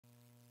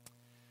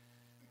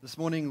This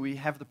morning we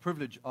have the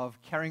privilege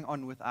of carrying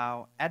on with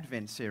our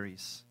Advent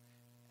series.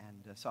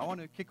 And so I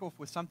want to kick off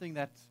with something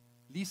that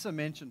Lisa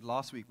mentioned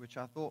last week, which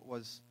I thought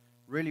was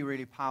really,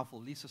 really powerful.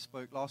 Lisa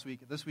spoke last week.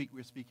 This week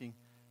we're speaking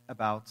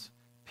about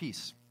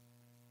peace.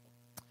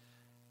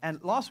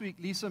 And last week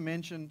Lisa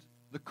mentioned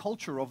the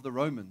culture of the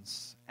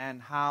Romans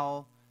and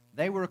how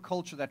they were a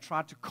culture that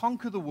tried to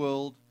conquer the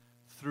world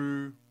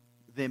through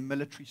their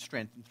military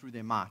strength and through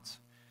their might.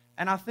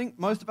 And I think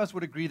most of us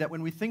would agree that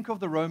when we think of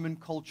the Roman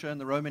culture and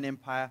the Roman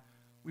Empire,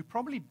 we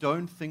probably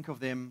don't think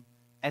of them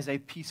as a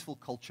peaceful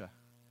culture.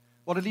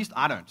 Well, at least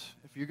I don't.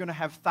 If you're going to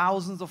have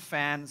thousands of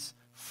fans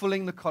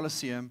filling the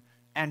Colosseum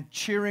and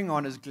cheering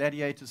on as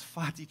gladiators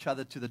fight each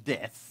other to the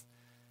death,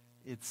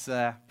 it's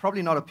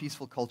probably not a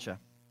peaceful culture.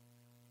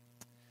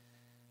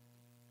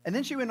 And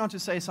then she went on to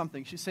say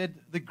something. She said,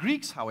 the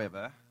Greeks,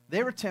 however,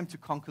 their attempt to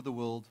conquer the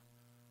world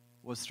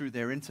was through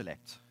their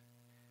intellect.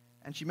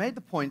 And she made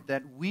the point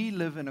that we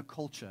live in a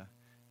culture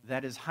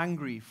that is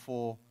hungry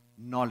for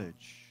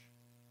knowledge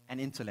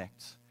and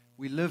intellect.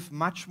 We live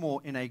much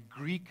more in a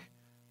Greek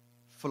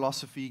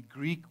philosophy,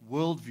 Greek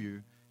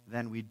worldview,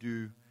 than we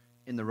do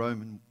in the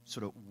Roman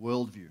sort of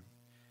worldview.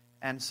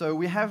 And so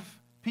we have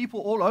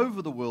people all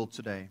over the world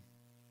today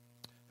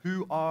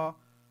who are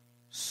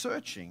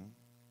searching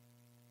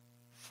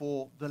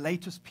for the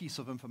latest piece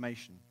of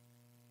information.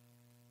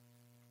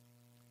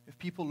 If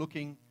people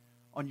looking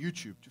on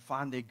YouTube to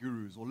find their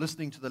gurus, or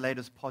listening to the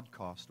latest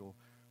podcast, or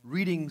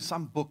reading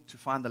some book to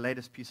find the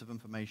latest piece of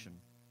information.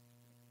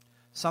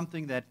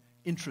 Something that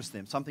interests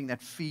them, something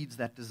that feeds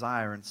that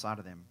desire inside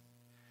of them.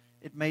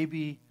 It may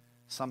be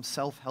some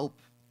self-help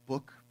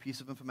book, piece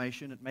of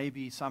information. It may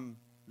be some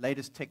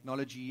latest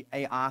technology,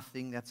 AI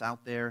thing that's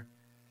out there.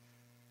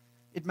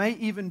 It may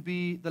even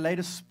be the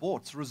latest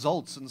sports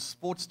results and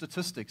sports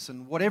statistics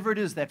and whatever it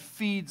is that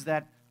feeds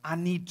that I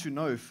need to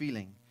know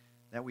feeling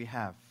that we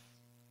have.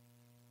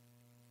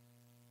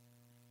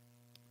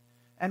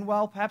 And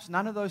while perhaps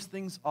none of those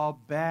things are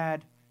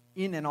bad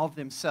in and of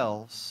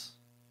themselves,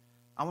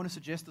 I want to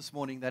suggest this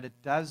morning that it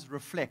does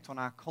reflect on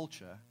our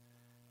culture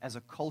as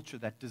a culture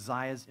that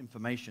desires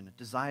information. It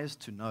desires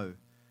to know.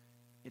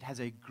 It has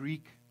a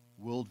Greek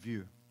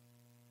worldview.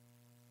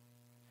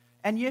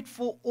 And yet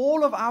for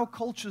all of our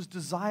culture's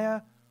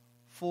desire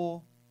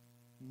for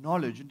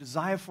knowledge and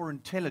desire for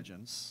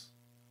intelligence,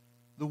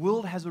 the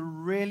world has a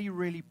really,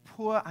 really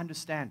poor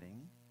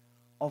understanding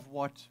of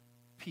what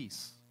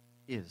peace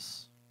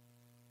is.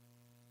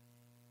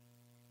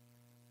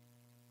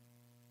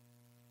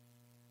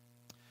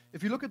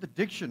 If you look at the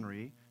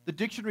dictionary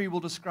will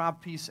describe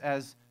peace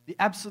as the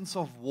absence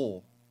of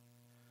war.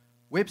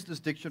 Webster's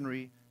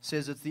dictionary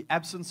says it's the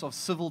absence of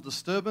civil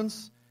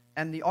disturbance,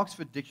 and the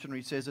Oxford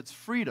Dictionary says it's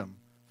freedom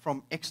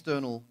from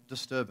external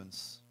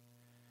disturbance.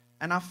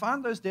 And I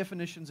find those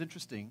definitions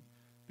interesting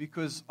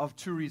because of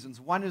two reasons.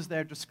 One is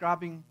they're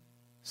describing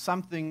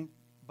something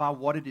by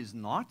what it is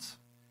not,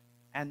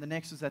 and the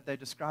next is that they're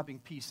describing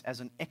peace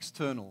as an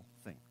external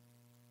thing.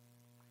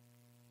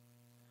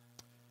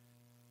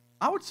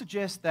 I would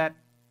suggest that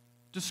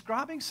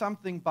describing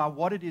something by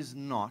what it is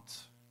not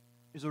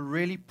is a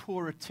really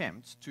poor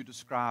attempt to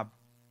describe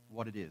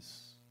what it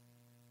is.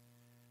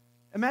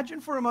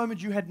 Imagine for a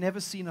moment you had never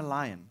seen a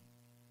lion,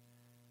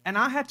 and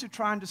I had to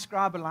try and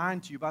describe a lion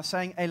to you by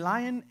saying a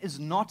lion is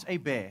not a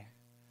bear.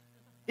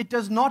 It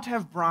does not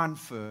have brown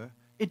fur,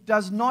 it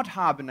does not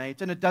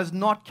hibernate, and it does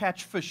not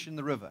catch fish in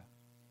the river.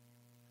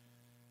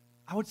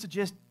 I would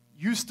suggest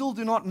you still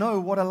do not know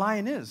what a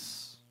lion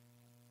is.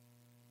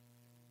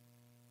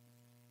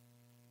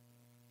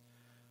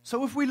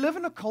 So if we live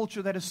in a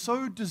culture that is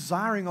so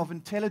desiring of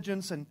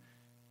intelligence and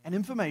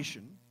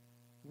information,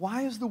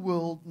 why is the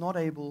world not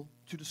able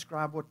to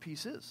describe what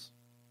peace is?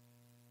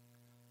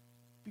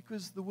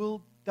 Because the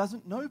world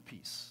doesn't know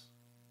peace.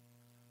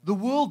 The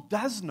world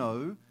does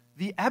know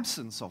the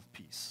absence of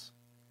peace,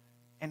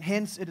 and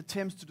hence it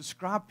attempts to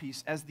describe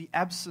peace as the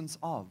absence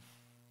of.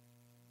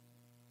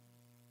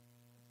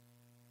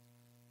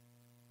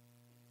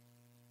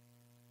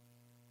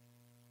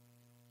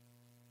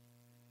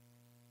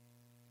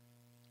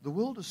 The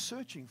world is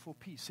searching for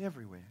peace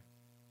everywhere.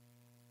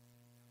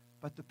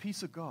 But the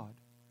peace of God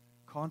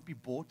can't be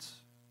bought.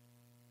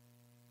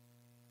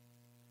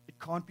 It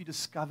can't be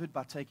discovered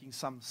by taking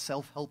some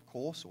self-help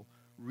course or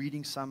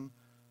reading some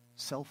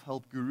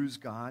self-help guru's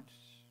guide.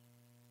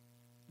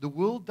 The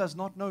world does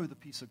not know the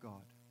peace of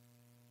God.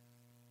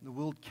 The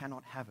world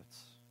cannot have it.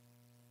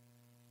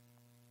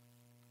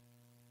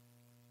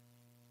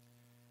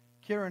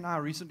 Kira and I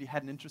recently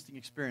had an interesting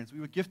experience.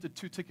 We were gifted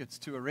 2 tickets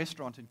to a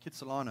restaurant in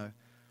Kitsilano,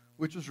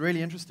 which was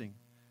really interesting.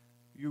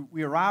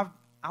 We arrived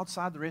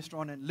outside the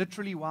restaurant, and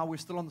literally while we're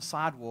still on the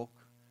sidewalk,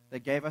 they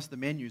gave us the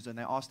menus and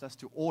they asked us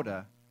to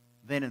order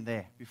then and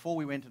there, before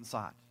we went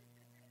inside.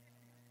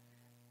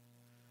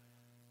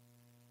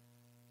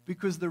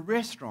 Because the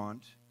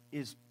restaurant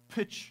is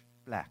pitch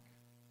black.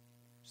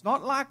 It's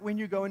not like when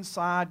you go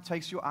inside, it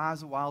takes your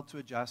eyes a while to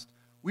adjust.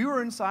 We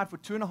were inside for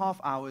 2.5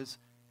 hours,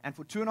 and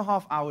for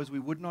 2.5 hours we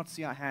would not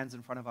see our hands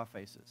in front of our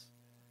faces.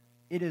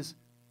 It is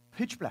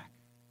pitch black.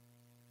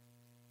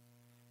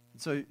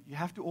 So you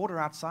have to order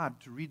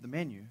outside to read the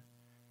menu.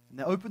 And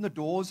they open the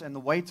doors and the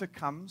waiter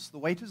comes. The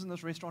waiters in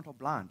this restaurant are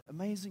blind.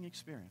 Amazing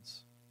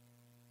experience.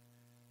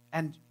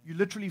 And you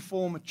literally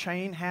form a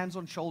chain, hands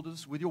on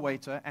shoulders with your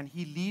waiter, and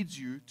he leads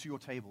you to your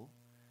table.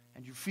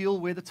 And you feel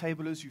where the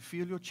table is, you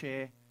feel your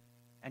chair,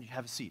 and you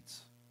have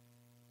seats.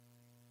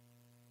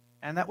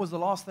 And that was the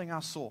last thing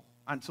I saw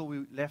until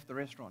we left the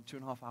restaurant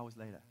 2.5 hours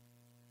later.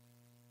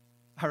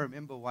 I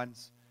remember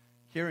once,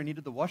 Kira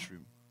needed the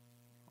washroom.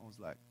 I was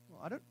like,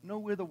 well, I don't know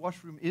where the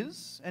washroom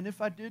is, and if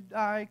I did,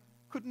 I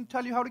couldn't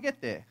tell you how to get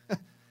there.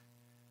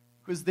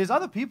 Because there's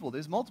other people,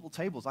 there's multiple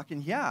tables. I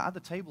can hear other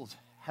tables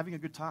having a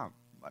good time.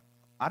 But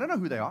I don't know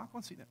who they are, I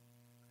can't see them.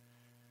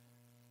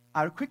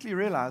 I quickly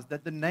realized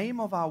that the name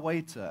of our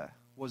waiter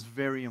was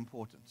very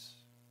important.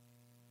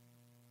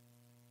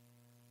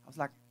 I was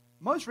like,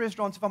 most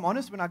restaurants, if I'm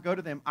honest, when I go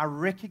to them, I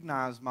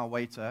recognize my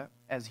waiter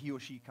as he or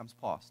she comes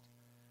past.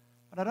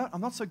 But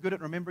I'm not so good at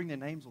remembering their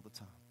names all the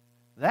time.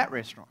 That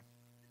restaurant,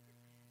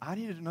 I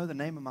needed to know the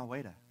name of my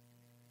waiter.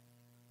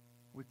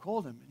 We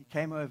called him, and he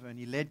came over, and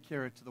he led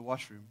Kira to the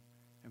washroom.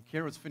 And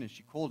Kira was finished.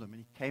 She called him, and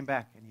he came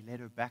back, and he led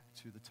her back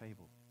to the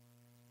table.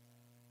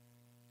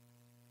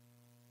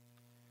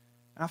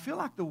 And I feel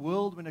like the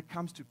world, when it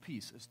comes to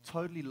peace, is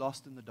totally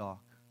lost in the dark.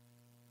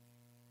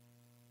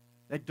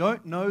 They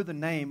don't know the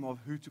name of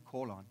who to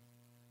call on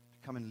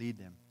to come and lead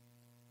them.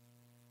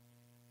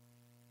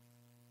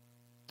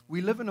 We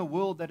live in a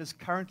world that is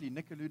currently,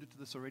 Nick alluded to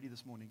this already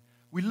this morning,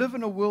 we live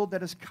in a world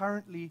that is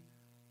currently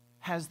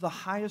has the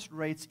highest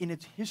rates in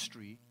its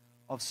history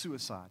of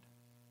suicide,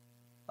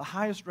 the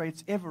highest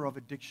rates ever of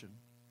addiction,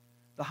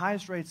 the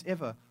highest rates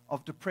ever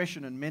of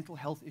depression and mental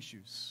health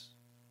issues.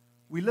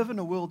 We live in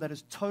a world that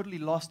is totally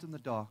lost in the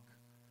dark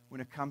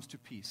when it comes to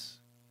peace,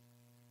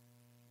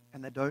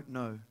 and they don't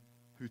know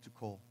who to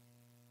call.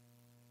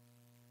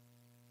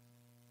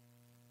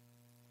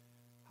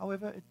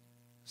 However,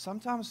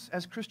 sometimes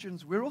as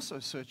Christians, we're also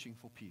searching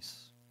for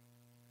peace.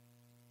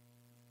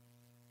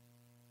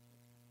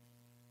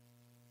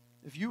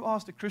 If you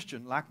asked a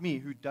Christian like me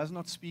who does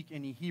not speak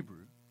any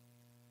Hebrew,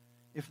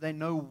 if they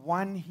know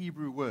one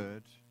Hebrew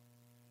word,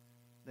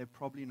 they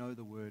probably know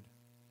the word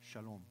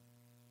shalom,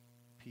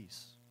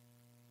 peace.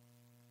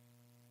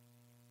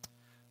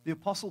 The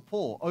Apostle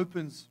Paul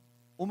opens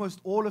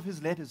almost all of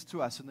his letters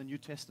to us in the New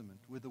Testament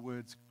with the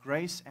words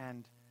grace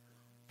and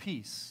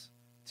peace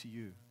to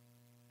you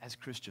as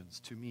Christians,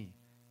 to me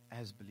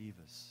as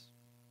believers.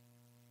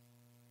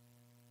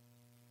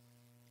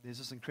 There's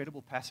this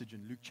incredible passage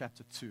in Luke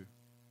chapter 2.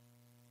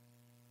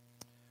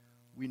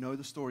 We know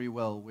the story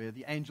well, where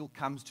the angel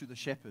comes to the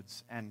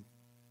shepherds and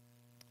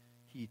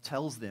he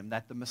tells them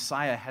that the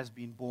Messiah has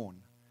been born.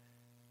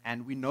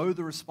 And we know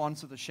the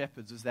response of the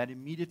shepherds is that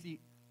immediately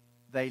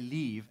they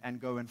leave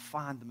and go and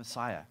find the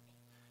Messiah.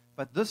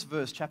 But this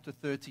verse, chapter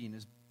 13,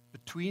 is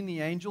between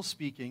the angel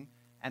speaking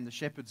and the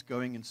shepherds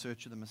going in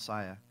search of the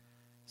Messiah. It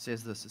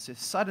says this, it says,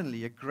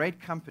 suddenly a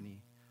great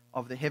company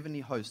of the heavenly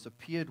host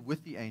appeared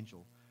with the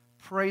angel,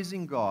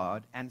 praising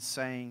God and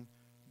saying,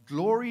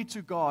 glory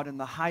to God in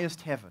the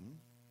highest heaven,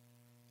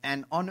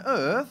 and on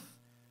earth,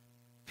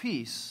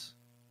 peace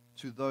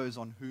to those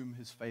on whom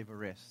his favor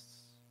rests.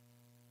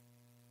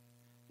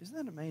 Isn't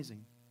that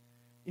amazing?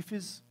 If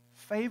his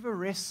favor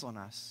rests on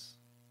us,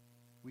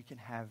 we can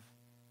have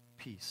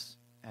peace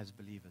as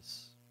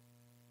believers.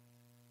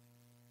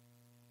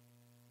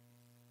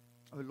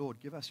 Oh Lord,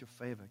 give us your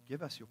favor.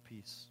 Give us your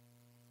peace.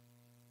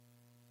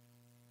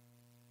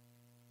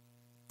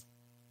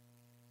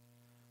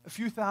 A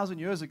few thousand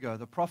years ago,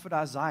 the prophet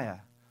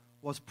Isaiah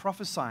was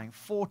prophesying,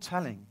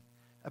 foretelling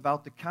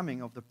about the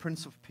coming of the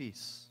Prince of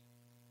Peace.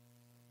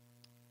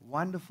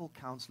 Wonderful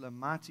Counselor,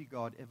 mighty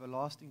God,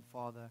 everlasting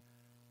Father,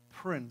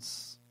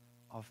 Prince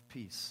of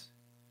Peace.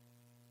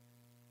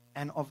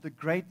 And of the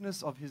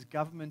greatness of his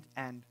government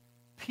and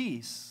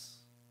peace,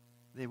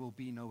 there will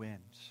be no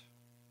end.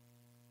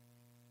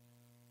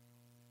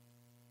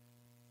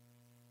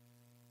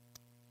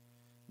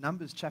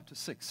 Numbers chapter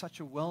 6, such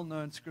a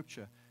well-known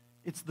scripture.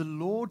 It's the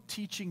Lord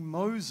teaching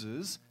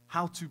Moses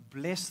how to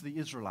bless the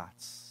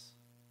Israelites.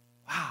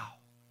 Wow.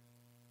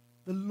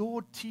 The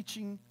Lord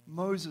teaching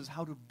Moses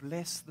how to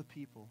bless the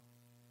people.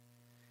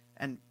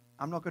 And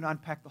I'm not going to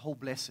unpack the whole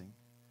blessing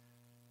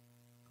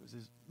because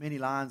there's many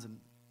lines.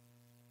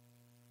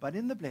 But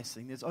in the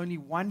blessing, there's only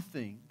one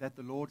thing that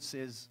the Lord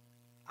says,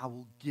 I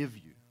will give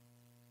you.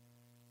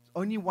 There's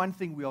only one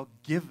thing we are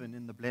given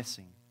in the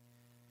blessing.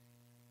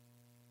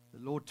 The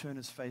Lord turn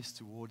his face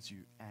towards you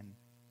and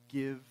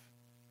give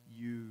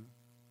you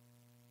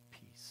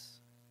peace.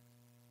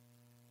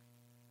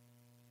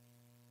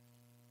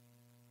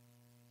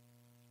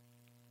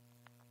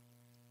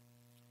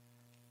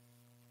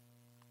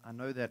 I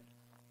know that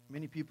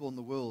many people in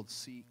the world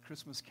see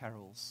Christmas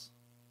carols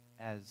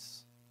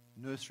as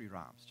nursery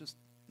rhymes, just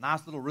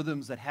nice little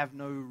rhythms that have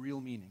no real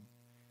meaning.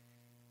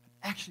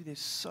 But actually, there's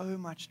so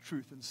much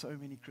truth in so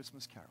many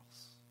Christmas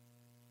carols.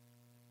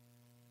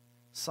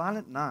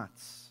 Silent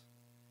Nights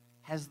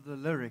has the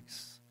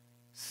lyrics,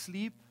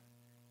 sleep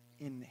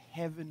in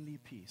heavenly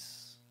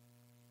peace.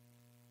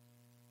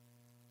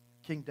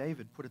 King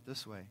David put it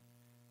this way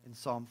in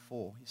Psalm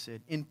 4. He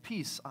said, "In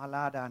peace I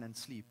lie down and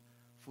sleep,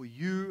 for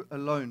you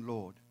alone,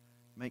 Lord,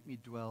 make me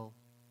dwell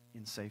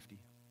in safety."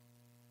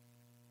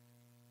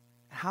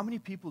 How many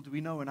people do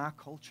we know in our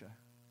culture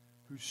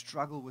who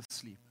struggle with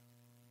sleep?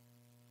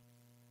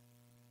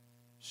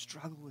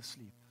 Struggle with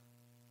sleep.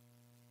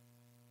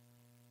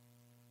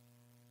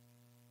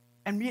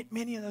 And yet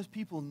many of those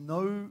people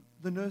know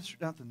not the nursery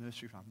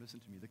rhyme, listen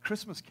to me, the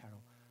Christmas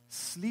carol,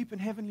 "Sleep in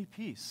heavenly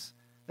peace."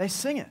 They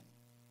sing it,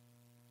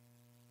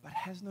 but it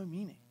has no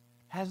meaning,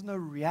 has no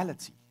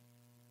reality.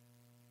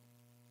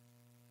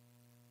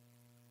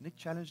 Nick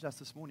challenged us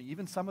this morning,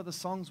 even some of the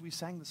songs we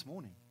sang this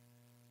morning.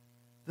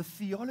 The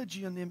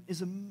theology in them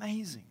is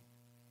amazing.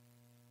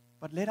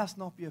 But let us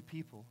not be a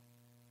people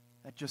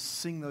that just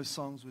sing those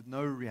songs with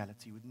no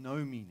reality, with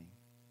no meaning.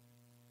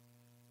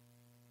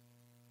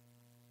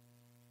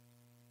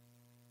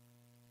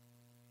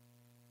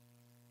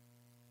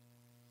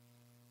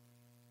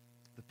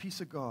 The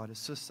peace of God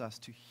assists us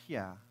to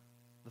hear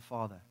the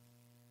Father.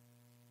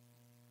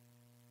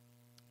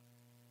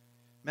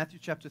 Matthew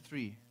chapter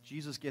 3,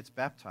 Jesus gets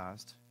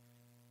baptized,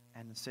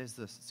 and it says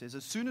this. It says,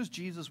 "As soon as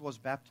Jesus was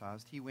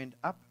baptized, he went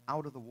up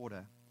out of the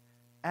water.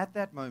 At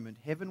that moment,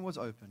 heaven was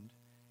opened,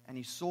 and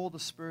he saw the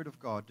Spirit of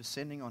God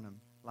descending on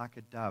him like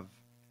a dove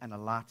and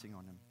alighting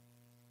on him.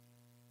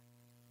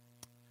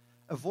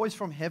 A voice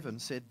from heaven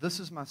said,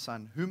 'This is my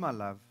Son, whom I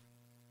love,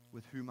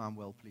 with whom I'm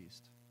well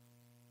pleased.'"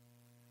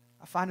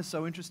 I find it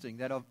so interesting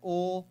that of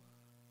all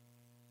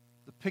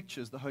the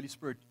pictures the Holy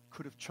Spirit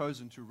could have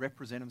chosen to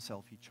represent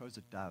himself, he chose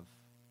a dove.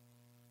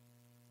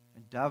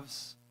 And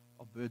doves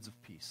are birds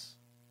of peace.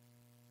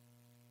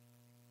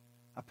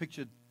 I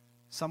pictured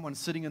someone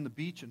sitting on the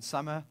beach in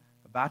summer,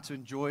 about to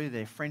enjoy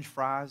their French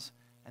fries,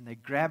 and they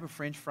grab a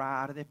French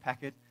fry out of their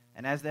packet,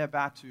 and as they're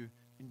about to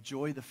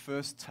enjoy the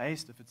first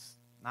taste, if it's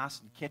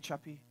nice and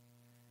ketchup-y,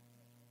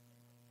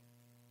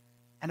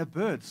 and a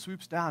bird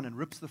swoops down and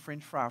rips the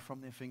French fry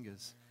from their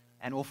fingers,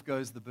 and off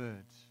goes the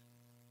bird.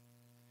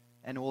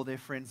 And all their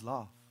friends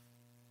laugh.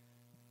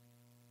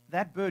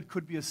 That bird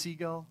could be a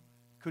seagull,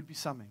 could be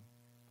something,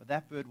 but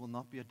that bird will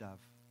not be a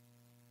dove.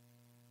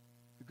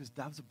 Because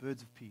doves are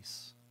birds of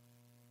peace.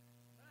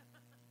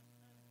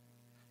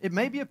 It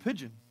may be a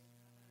pigeon,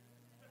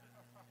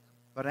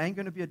 but it ain't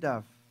going to be a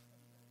dove.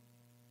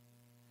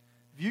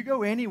 If you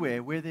go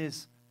anywhere where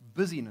there's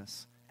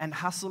busyness and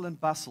hustle and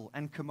bustle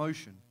and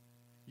commotion,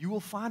 you will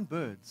find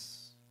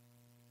birds,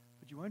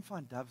 but you won't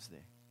find doves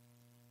there.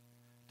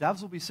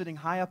 Doves will be sitting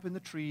high up in the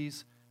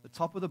trees, the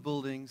top of the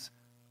buildings,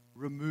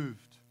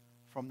 removed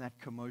from that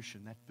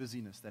commotion, that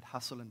busyness, that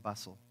hustle and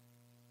bustle.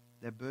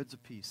 They're birds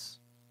of peace.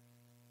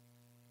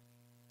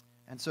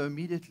 And so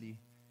immediately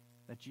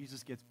that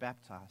Jesus gets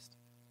baptized,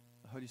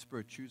 the Holy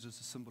Spirit chooses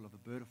a symbol of a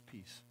bird of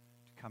peace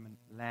to come and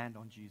land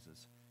on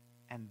Jesus.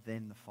 And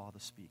then the Father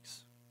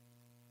speaks.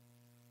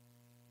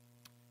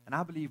 And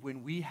I believe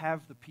when we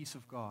have the peace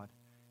of God,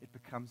 it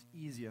becomes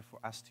easier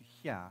for us to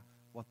hear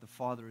what the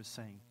Father is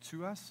saying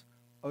to us,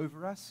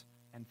 over us,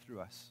 and through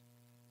us.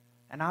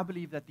 And I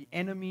believe that the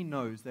enemy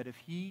knows that if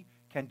he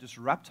can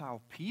disrupt our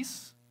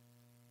peace,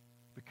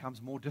 it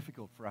becomes more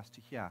difficult for us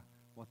to hear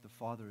what the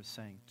Father is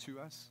saying to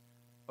us,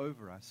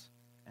 over us,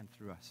 and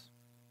through us.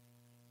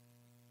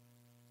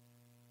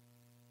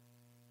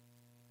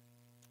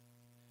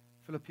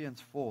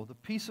 Philippians 4, "The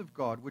peace of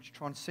God, which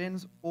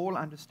transcends all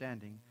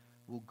understanding,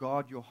 will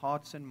guard your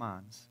hearts and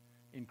minds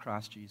in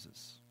Christ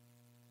Jesus."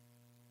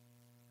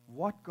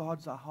 What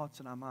guards our hearts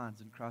and our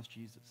minds in Christ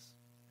Jesus?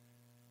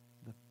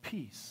 The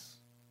peace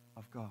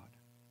of God.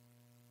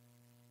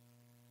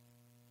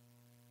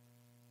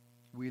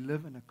 We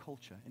live in a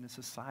culture, in a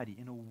society,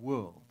 in a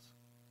world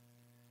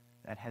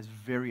that has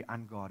very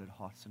unguarded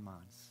hearts and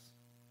minds.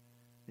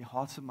 Their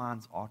hearts and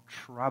minds are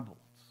troubled.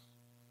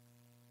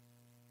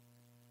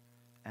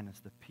 And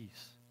it's the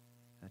peace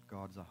that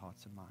guards our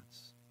hearts and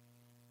minds.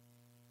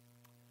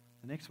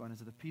 The next one is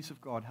that the peace of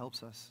God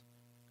helps us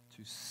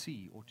to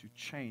see or to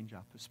change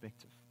our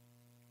perspective.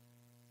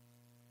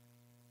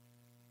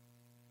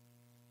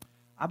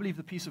 I believe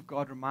the peace of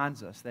God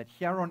reminds us that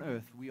here on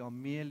earth we are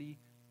merely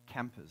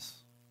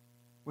campers.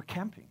 We're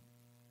camping.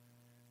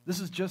 This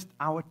is just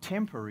our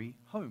temporary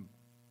home.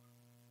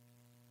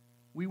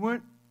 We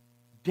weren't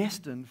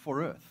destined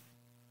for earth.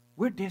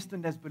 We're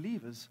destined as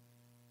believers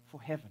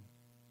for heaven.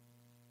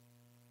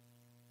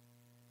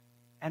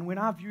 And when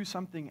I view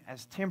something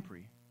as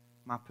temporary,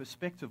 my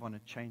perspective on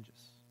it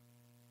changes.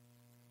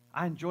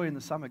 I enjoy in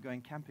the summer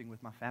going camping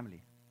with my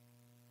family.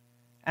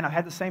 And I've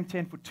had the same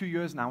tent for 2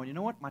 years now, and you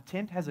know what? My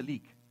tent has a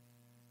leak.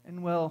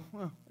 And well,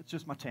 it's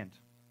just my tent.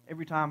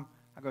 Every time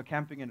I go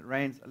camping and it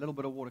rains, a little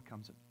bit of water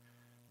comes in.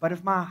 But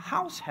if my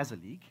house has a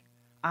leak,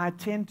 I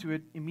attend to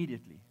it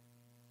immediately.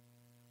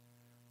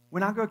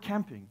 When I go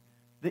camping,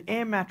 the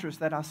air mattress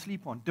that I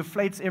sleep on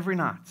deflates every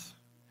night.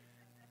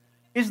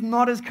 It's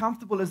not as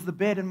comfortable as the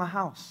bed in my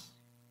house,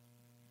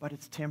 but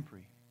it's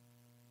temporary.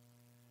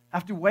 I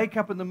have to wake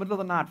up in the middle of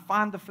the night,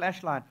 find the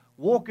flashlight,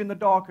 walk in the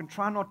dark, and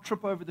try not to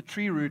trip over the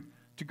tree root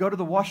to go to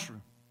the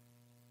washroom.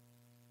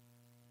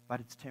 But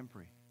it's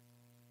temporary.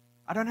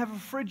 I don't have a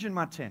fridge in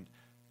my tent,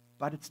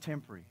 but it's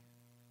temporary.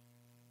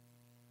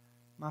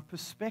 My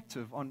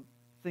perspective on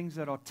things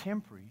that are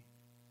temporary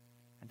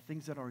and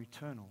things that are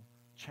eternal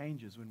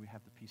changes when we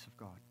have the peace of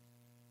God.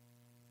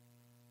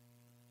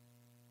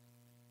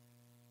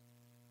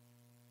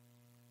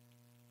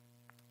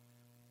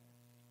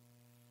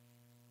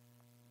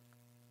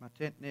 My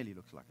tent nearly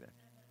looks like that.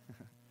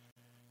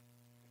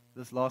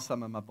 This last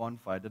summer, my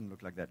bonfire didn't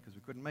look like that because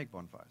we couldn't make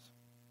bonfires.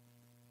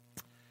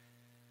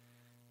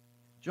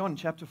 John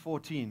chapter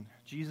 14,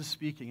 Jesus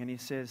speaking, and he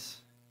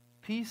says,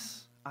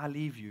 "Peace I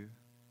leave you,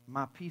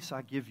 my peace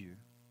I give you.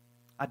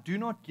 I do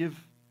not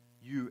give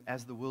you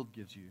as the world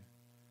gives you.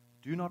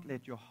 Do not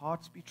let your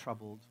hearts be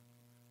troubled.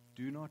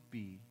 Do not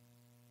be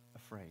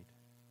afraid."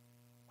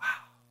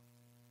 Wow.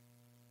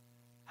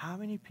 How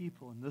many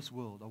people in this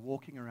world are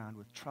walking around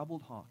with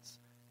troubled hearts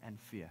and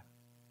fear?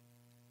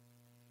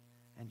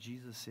 And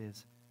Jesus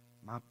says,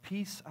 "My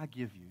peace I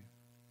give you.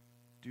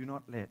 Do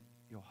not let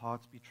your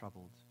hearts be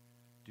troubled.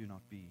 Do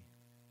not be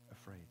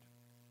afraid."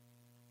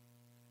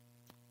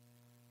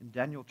 In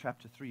Daniel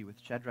chapter 3 with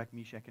Shadrach,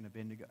 Meshach, and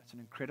Abednego, it's an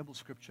incredible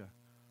scripture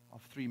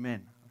of three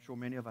men. I'm sure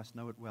many of us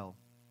know it well,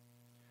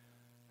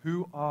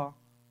 who are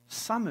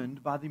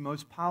summoned by the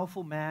most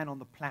powerful man on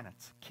the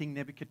planet, King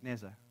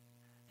Nebuchadnezzar.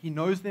 He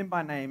knows them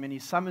by name and he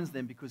summons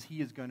them because he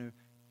is going to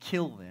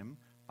kill them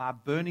by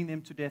burning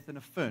them to death in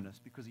a furnace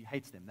because he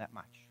hates them that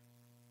much.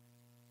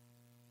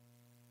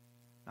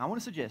 Now I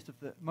want to suggest if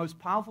the most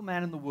powerful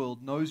man in the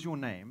world knows your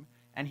name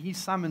and he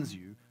summons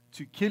you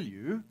to kill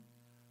you,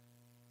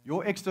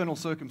 your external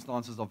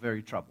circumstances are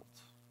very troubled.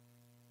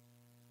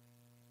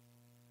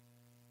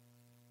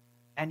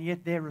 And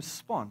yet their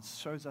response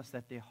shows us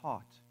that their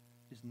heart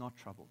is not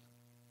troubled.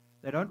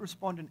 They don't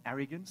respond in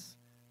arrogance.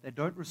 They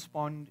don't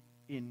respond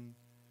in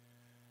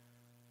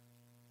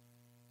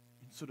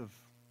sort of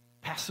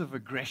passive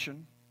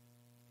aggression.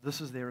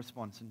 This is their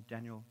response in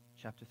Daniel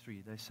chapter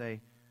 3. They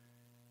say,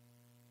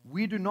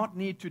 "We do not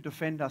need to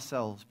defend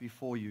ourselves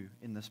before you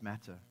in this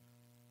matter.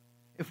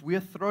 If we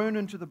are thrown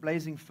into the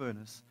blazing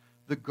furnace,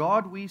 the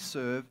God we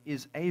serve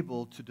is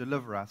able to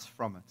deliver us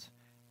from it,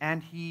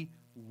 and he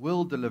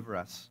will deliver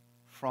us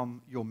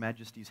from your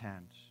majesty's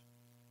hand.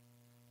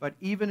 But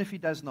even if he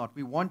does not,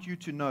 we want you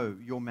to know,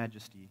 your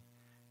majesty,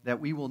 that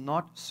we will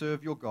not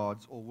serve your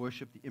gods or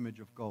worship the image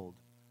of gold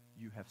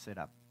you have set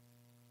up."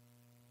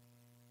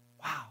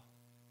 Wow.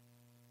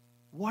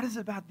 What is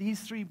it about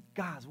these three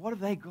guys? What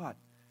have they got?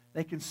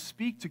 They can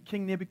speak to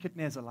King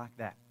Nebuchadnezzar like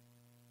that.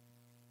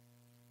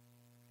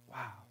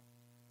 Wow.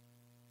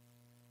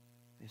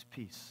 There's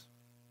peace.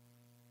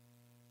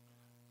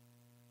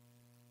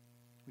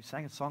 We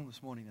sang a song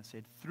this morning that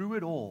said, "Through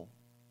it all,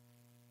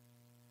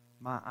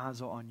 my eyes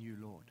are on you,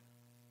 Lord."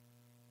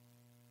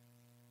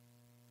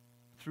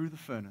 Through the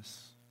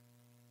furnace,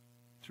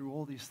 through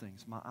all these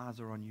things, my eyes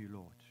are on you,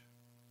 Lord.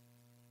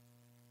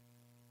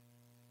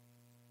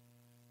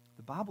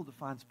 The Bible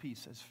defines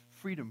peace as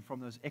freedom from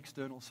those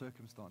external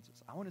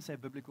circumstances. I want to say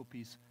biblical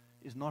peace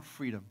is not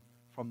freedom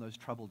from those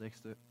troubled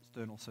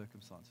external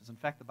circumstances. In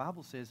fact, the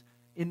Bible says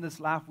in this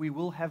life we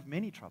will have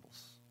many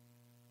troubles.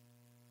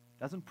 It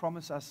doesn't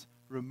promise us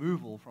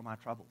removal from our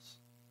troubles.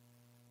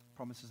 It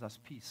promises us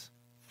peace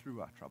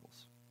through our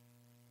troubles.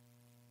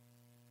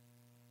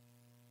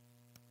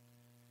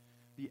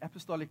 The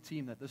apostolic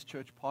team that this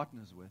church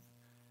partners with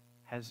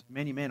has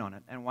many men on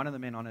it, and one of the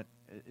men on it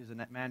is a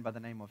man by the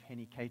name of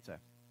Henny Cater.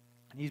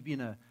 And he's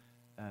been a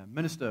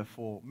minister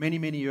for many,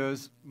 many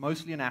years,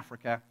 mostly in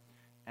Africa,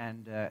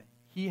 and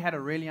he had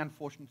a really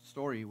unfortunate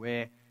story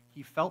where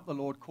he felt the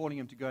Lord calling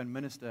him to go and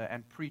minister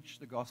and preach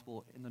the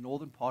gospel in the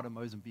northern part of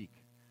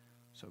Mozambique.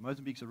 So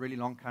Mozambique's a really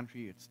long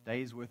country. It's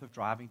days' worth of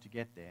driving to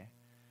get there.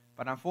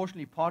 But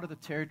unfortunately, part of the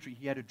territory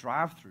he had to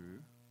drive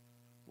through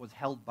was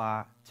held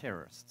by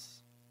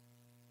terrorists.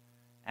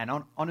 And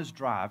on his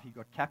drive, he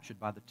got captured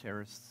by the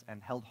terrorists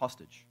and held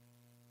hostage.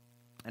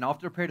 And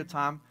after a period of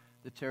time,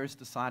 the terrorists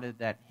decided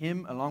that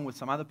him, along with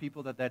some other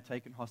people that they'd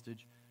taken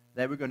hostage,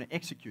 they were going to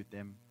execute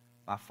them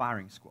by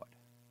firing squad.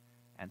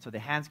 And so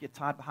their hands get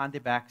tied behind their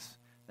backs,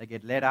 they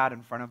get led out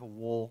in front of a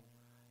wall,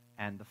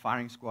 and the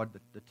firing squad,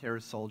 the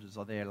terrorist soldiers,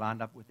 are there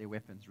lined up with their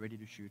weapons, ready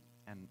to shoot,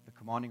 and the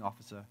commanding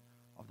officer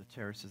of the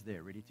terrorists is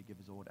there, ready to give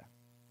his order.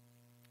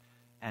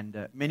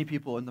 And many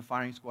people in the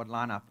firing squad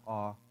lineup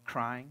are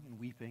crying and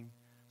weeping.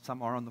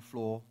 Some are on the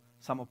floor,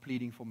 some are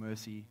pleading for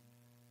mercy.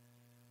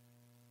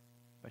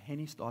 But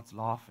Henny starts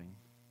laughing.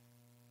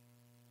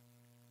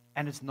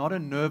 And it's not a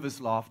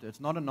nervous laughter. It's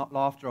not a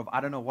laughter of, I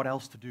don't know what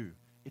else to do.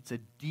 It's a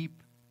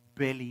deep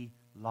belly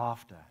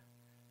laughter.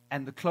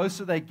 And the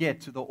closer they get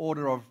to the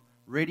order of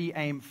ready,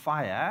 aim,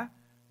 fire,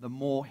 the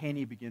more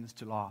Henny begins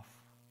to laugh.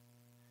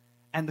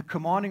 And the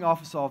commanding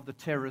officer of the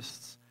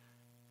terrorists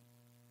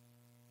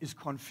is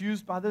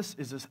confused by this,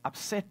 is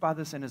upset by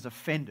this, and is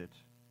offended.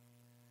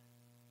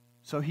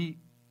 So he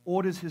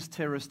orders his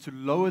terrorists to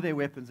lower their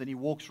weapons, and he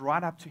walks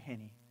right up to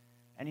Henny.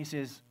 And he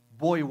says,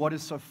 "Boy, what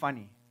is so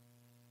funny?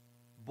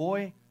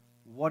 Boy,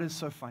 what is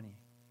so funny?"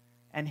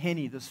 And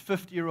Henny, this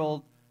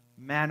 50-year-old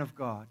man of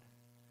God,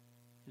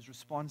 his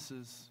response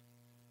is,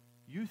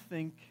 you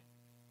think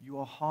you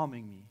are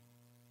harming me,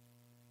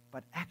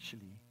 but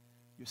actually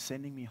you're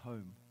sending me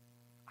home.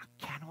 I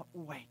cannot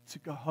wait to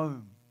go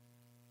home.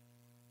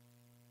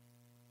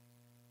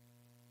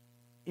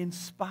 In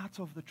spite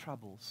of the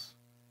troubles,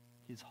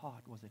 his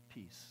heart was at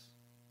peace.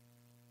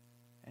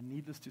 And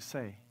needless to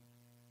say,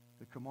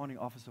 the commanding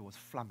officer was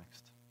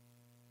flummoxed.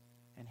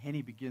 And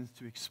Henny begins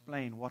to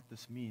explain what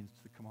this means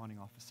to the commanding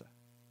officer.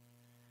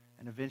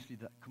 And eventually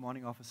the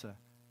commanding officer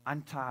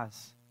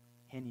unties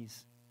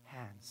Henny's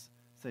hands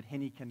so that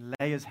Henny can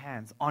lay his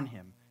hands on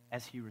him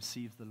as he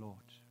receives the Lord.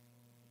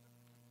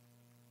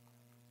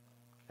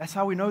 That's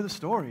how we know the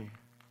story.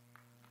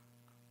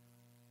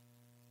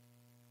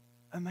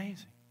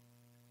 Amazing.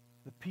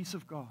 The peace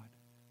of God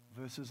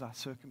versus our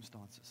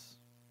circumstances.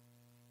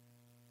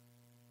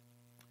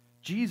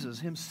 Jesus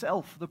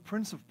himself, the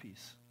Prince of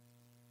Peace,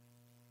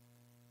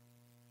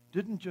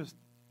 didn't just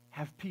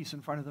have peace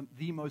in front of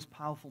the most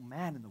powerful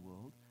man in the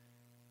world.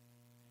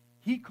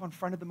 He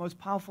confronted the most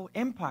powerful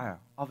empire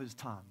of his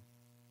time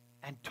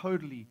and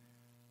totally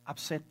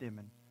upset them,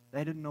 and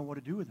they didn't know what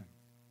to do with him.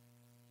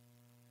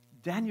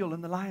 Daniel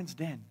in the lion's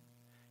den,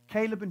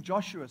 Caleb and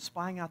Joshua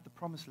spying out the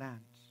promised land.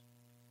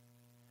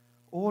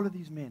 All of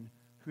these men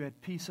who had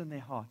peace in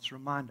their hearts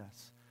remind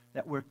us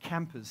that we're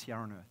campers here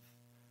on earth.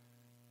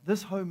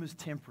 This home is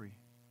temporary,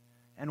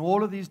 and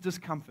all of these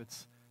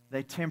discomforts,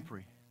 they're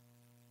temporary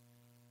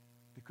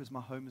because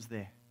my home is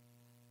there.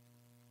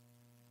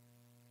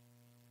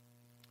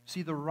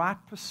 See, the right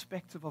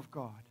perspective of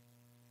God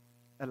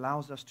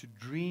allows us to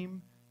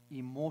dream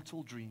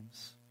immortal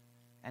dreams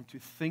and to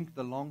think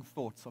the long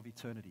thoughts of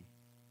eternity.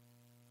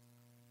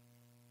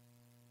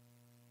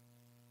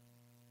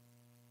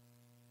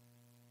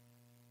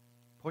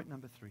 Point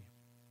number 3.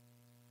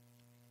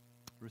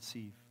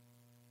 Receive.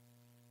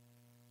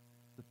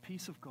 The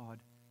peace of God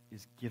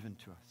is given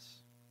to us.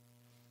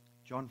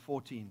 John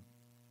 14,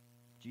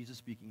 Jesus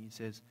speaking, he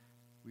says,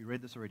 we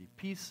read this already,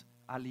 peace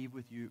I leave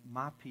with you,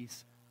 my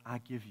peace I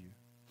give you.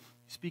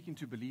 He's speaking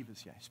to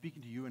believers here. He's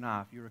speaking to you and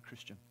I if you're a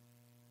Christian.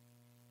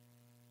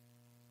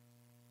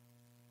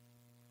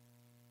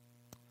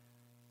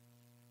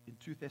 In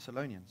 2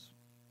 Thessalonians,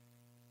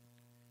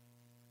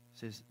 it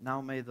says,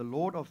 now may the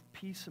Lord of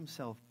peace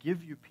himself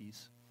give you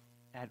peace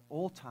at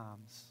all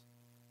times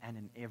and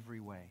in every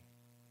way.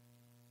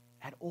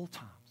 At all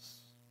times.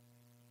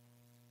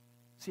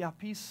 See, our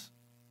peace,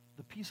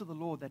 the peace of the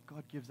Lord that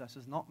God gives us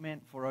is not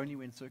meant for only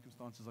when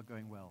circumstances are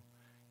going well.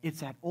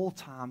 It's at all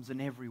times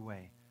in every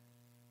way.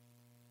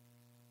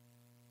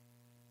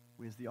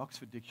 Whereas the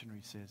Oxford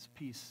Dictionary says,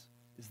 peace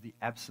is the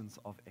absence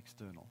of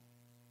external.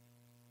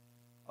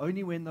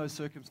 Only when those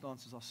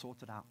circumstances are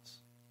sorted out,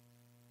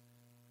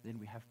 then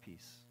we have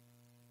peace.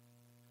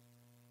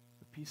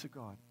 The peace of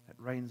God that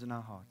reigns in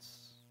our hearts.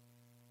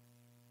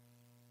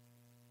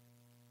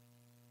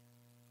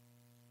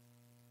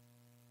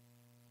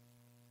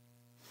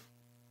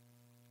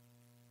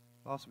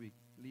 Last week,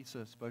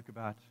 Lisa spoke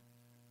about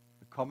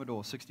the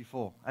Commodore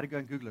 64. I had to go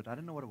and Google it. I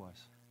didn't know what it was.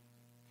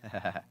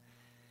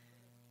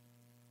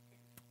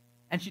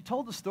 And she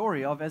told the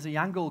story of, as a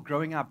young girl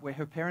growing up, where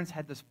her parents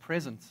had this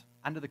present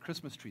under the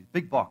Christmas tree,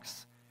 big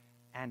box,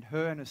 and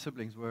her and her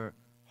siblings were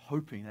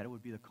hoping that it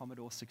would be the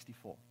Commodore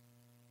 64.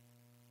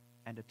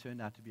 And it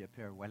turned out to be a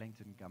pair of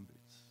Wellington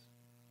gumboots.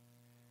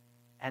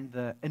 And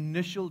the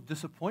initial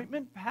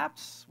disappointment,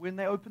 perhaps, when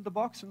they opened the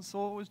box and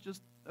saw it was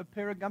just a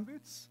pair of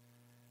gumboots.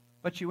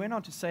 But she went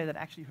on to say that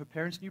actually her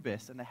parents knew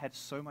best, and they had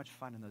so much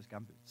fun in those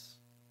gumboots.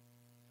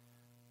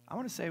 I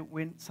want to say,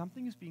 when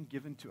something is being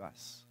given to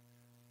us,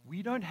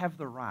 we don't have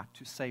the right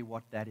to say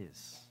what that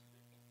is.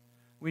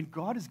 When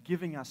God is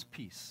giving us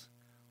peace,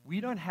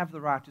 we don't have the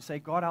right to say,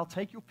 God, I'll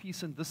take your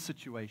peace in this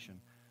situation,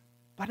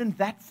 but in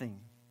that thing,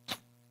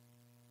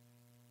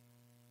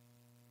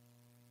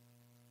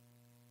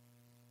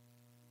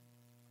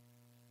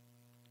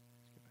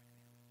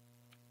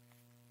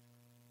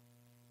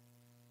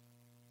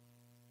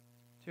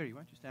 Terry,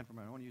 why don't you stand for a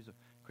moment? I want to use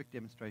a quick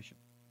demonstration.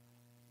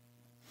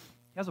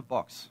 Here's a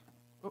box.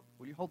 Oh,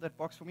 will you hold that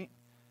box for me?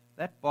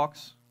 That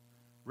box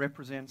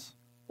represents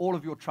all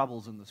of your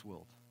troubles in this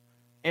world.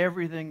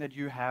 Everything that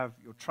you have,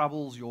 your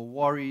troubles, your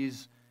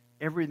worries,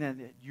 everything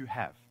that you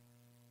have.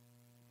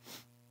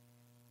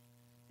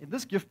 In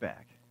this gift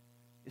bag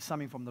is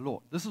something from the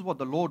Lord. This is what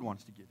the Lord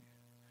wants to give you.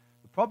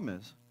 The problem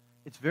is,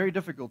 it's very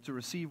difficult to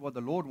receive what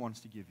the Lord wants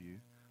to give you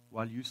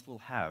while you still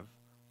have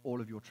all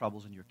of your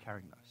troubles and you're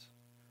carrying those.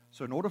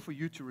 So in order for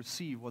you to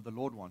receive what the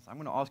Lord wants, I'm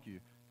going to ask you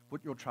to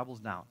put your troubles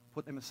down,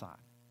 put them aside,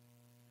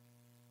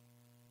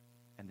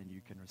 and then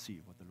you can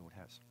receive what the Lord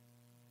has.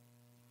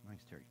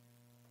 Thanks, Terry.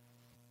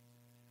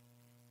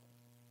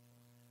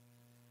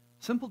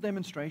 Simple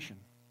demonstration.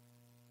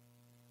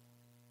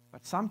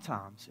 But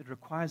sometimes it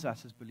requires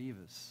us as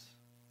believers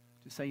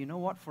to say, you know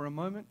what, for a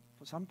moment,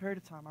 for some period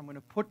of time, I'm going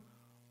to put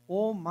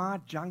all my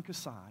junk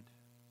aside,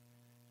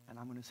 and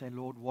I'm going to say,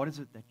 Lord, what is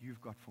it that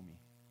you've got for me?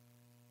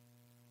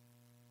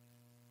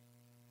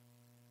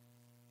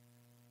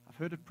 I've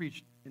heard it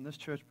preached in this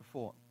church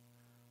before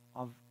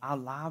of our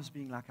lives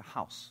being like a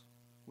house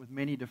with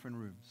many different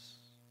rooms.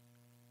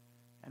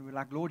 And we're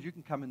like, Lord, you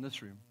can come in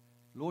this room.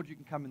 Lord, you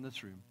can come in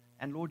this room.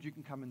 And Lord, you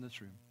can come in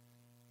this room.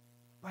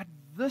 But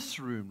this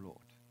room, Lord.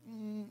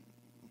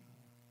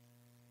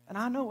 And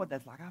I know what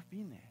that's like. I've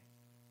been there.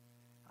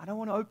 I don't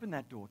want to open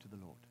that door to the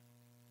Lord.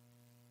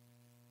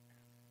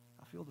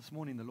 I feel this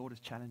morning the Lord is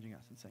challenging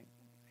us and saying,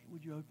 hey,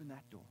 would you open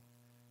that door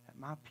that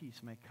my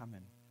peace may come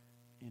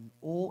in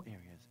all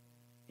areas,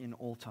 in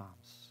all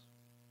times.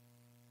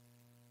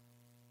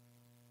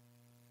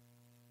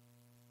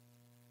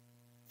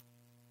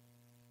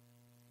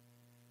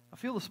 I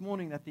feel this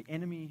morning that the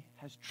enemy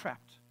has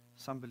trapped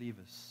some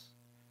believers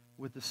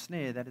with the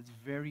snare that it's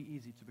very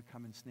easy to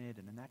become ensnared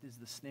in, and that is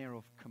the snare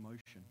of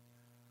commotion,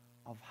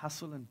 of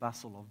hustle and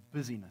bustle, of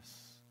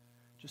busyness.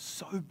 Just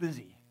so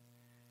busy.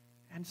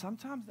 And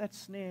sometimes that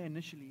snare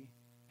initially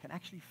can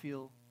actually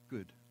feel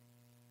good.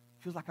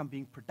 It feels like I'm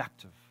being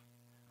productive.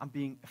 I'm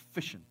being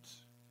efficient.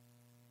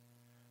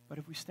 But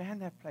if we stay in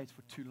that place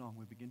for too long,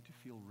 we begin to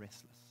feel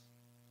restless.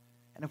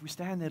 And if we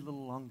stay in there a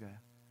little longer,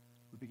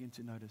 we begin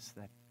to notice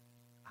that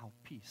our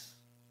peace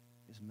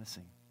is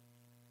missing.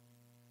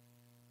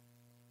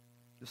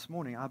 This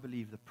morning, I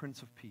believe the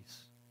Prince of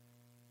Peace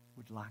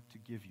would like to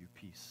give you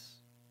peace.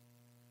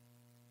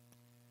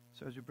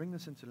 So as we bring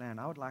this into land,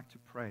 I would like to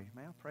pray.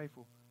 May I pray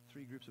for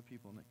 3 groups of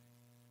people, Nick?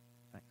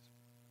 Thanks.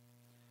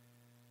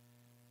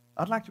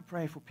 I'd like to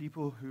pray for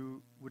people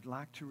who would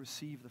like to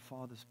receive the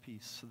Father's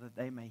peace so that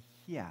they may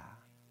hear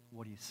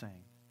what He's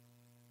saying.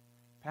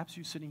 Perhaps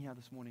you're sitting here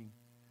this morning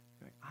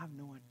going, I have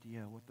no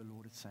idea what the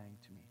Lord is saying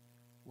to me,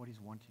 what He's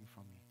wanting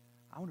from me.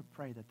 I want to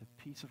pray that the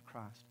peace of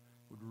Christ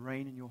would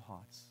reign in your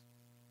hearts,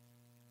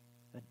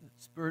 that the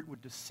Spirit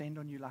would descend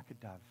on you like a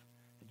dove,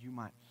 that you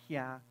might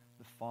hear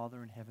the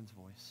Father in heaven's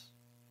voice.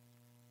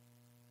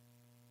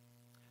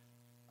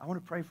 I want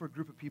to pray for a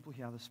group of people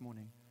here this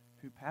morning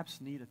who perhaps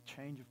need a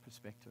change of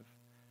perspective,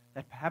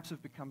 that perhaps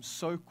have become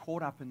so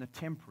caught up in the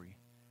temporary,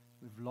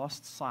 we've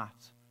lost sight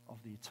of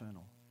the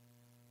eternal.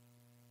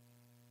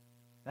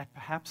 That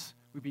perhaps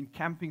we've been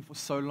camping for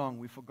so long,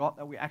 we forgot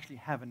that we actually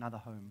have another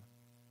home.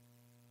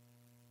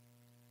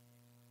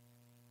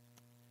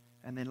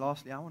 And then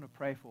lastly, I want to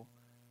pray for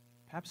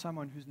perhaps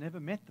someone who's never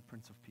met the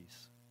Prince of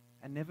Peace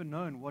and never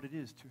known what it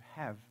is to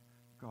have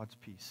God's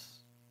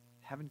peace,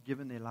 haven't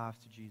given their lives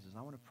to Jesus.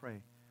 I want to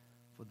pray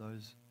for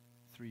those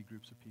 3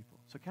 groups of people.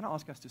 So can I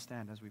ask us to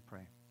stand as we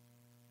pray?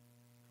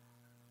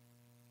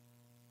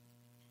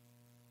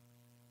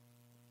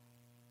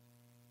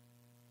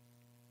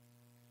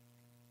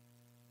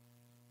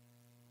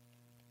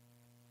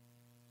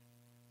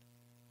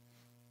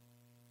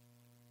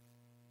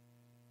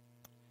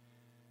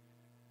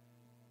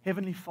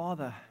 Heavenly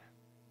Father,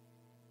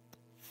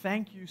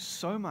 thank you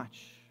so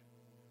much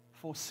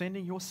for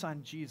sending your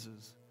Son,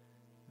 Jesus,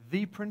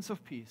 the Prince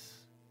of Peace,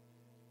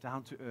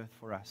 down to earth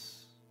for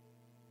us.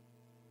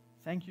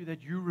 Thank you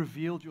that you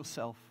revealed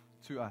yourself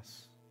to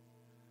us.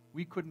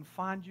 We couldn't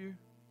find you.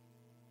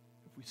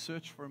 If we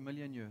searched for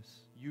 1,000,000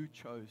 years, you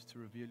chose to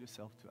reveal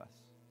yourself to us.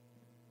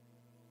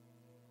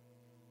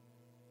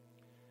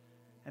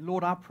 And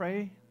Lord, I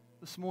pray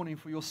this morning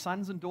for your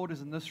sons and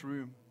daughters in this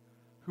room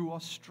who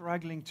are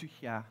struggling to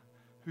hear,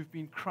 who've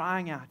been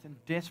crying out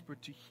and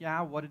desperate to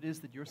hear what it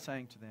is that you're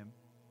saying to them.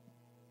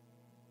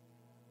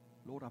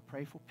 Lord, I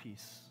pray for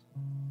peace.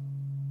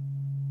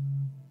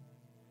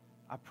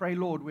 I pray,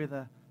 Lord, where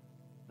the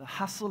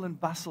hustle and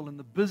bustle and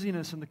the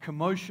busyness and the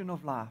commotion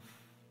of life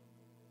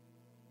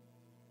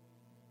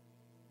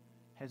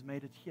has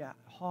made it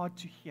hard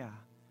to hear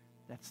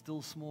that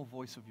still small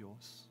voice of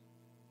yours.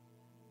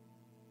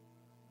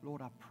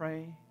 Lord, I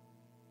pray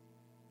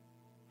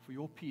for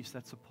your peace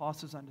that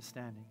surpasses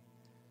understanding,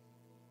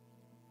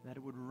 that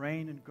it would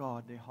reign and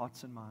guard their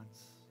hearts and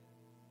minds,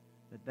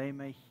 that they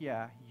may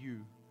hear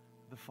you,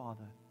 the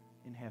Father,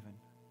 in heaven,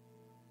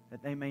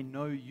 that they may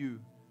know you,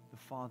 the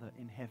Father,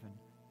 in heaven,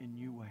 in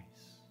new ways.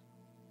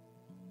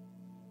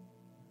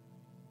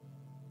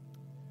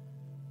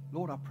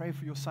 Lord, I pray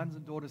for your sons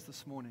and daughters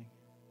this morning,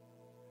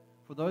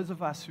 for those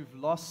of us who've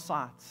lost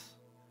sight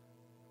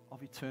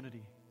of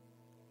eternity,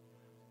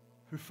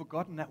 who've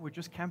forgotten that we're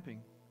just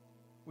camping.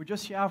 We're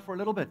just here for a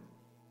little bit,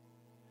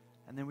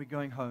 and then we're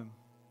going home.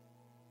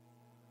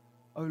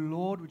 Oh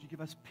Lord, would you give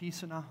us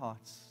peace in our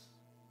hearts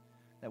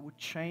that would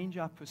change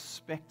our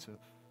perspective,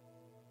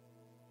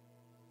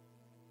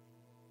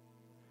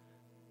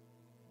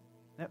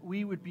 that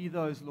we would be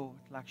those, Lord,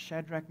 like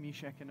Shadrach,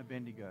 Meshach, and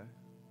Abednego,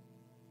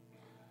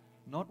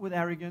 not with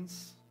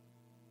arrogance,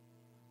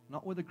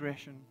 not with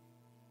aggression,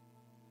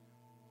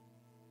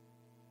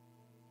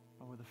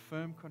 but with a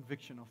firm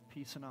conviction of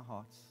peace in our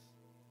hearts.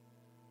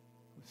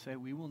 We say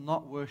we will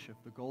not worship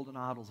the golden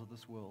idols of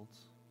this world.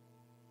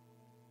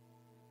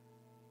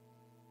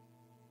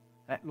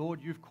 That,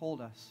 Lord, you've called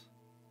us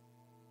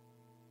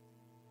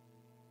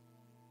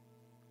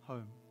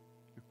home.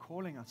 You're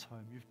calling us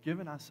home. You've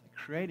given us,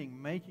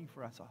 making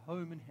for us a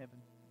home in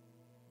heaven.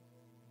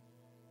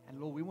 And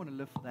Lord, we want to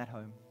live for that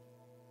home.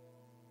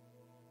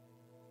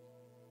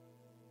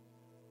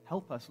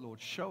 Help us, Lord.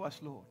 Show us,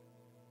 Lord,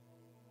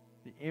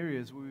 the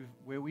areas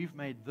where we've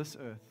made this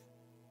earth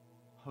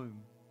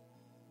home.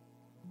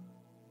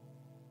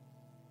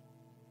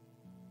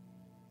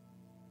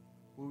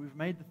 where we've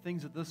made the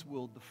things of this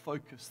world the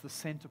focus, the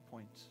center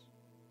point,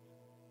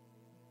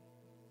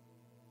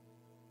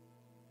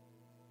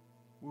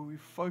 where we've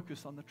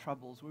focused on the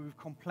troubles, where we've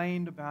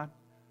complained about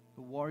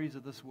the worries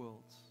of this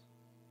world.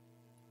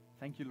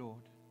 Thank you, Lord,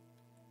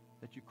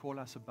 that you call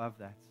us above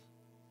that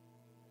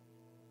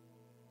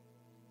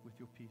with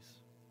your peace.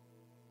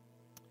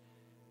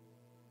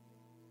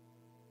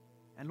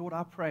 And Lord,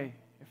 I pray,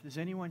 if there's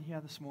anyone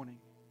here this morning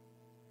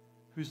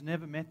who's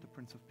never met the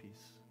Prince of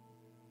Peace,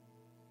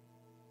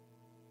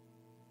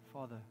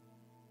 Father,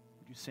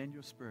 would you send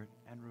your Spirit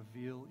and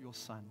reveal your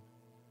Son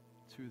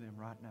to them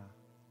right now?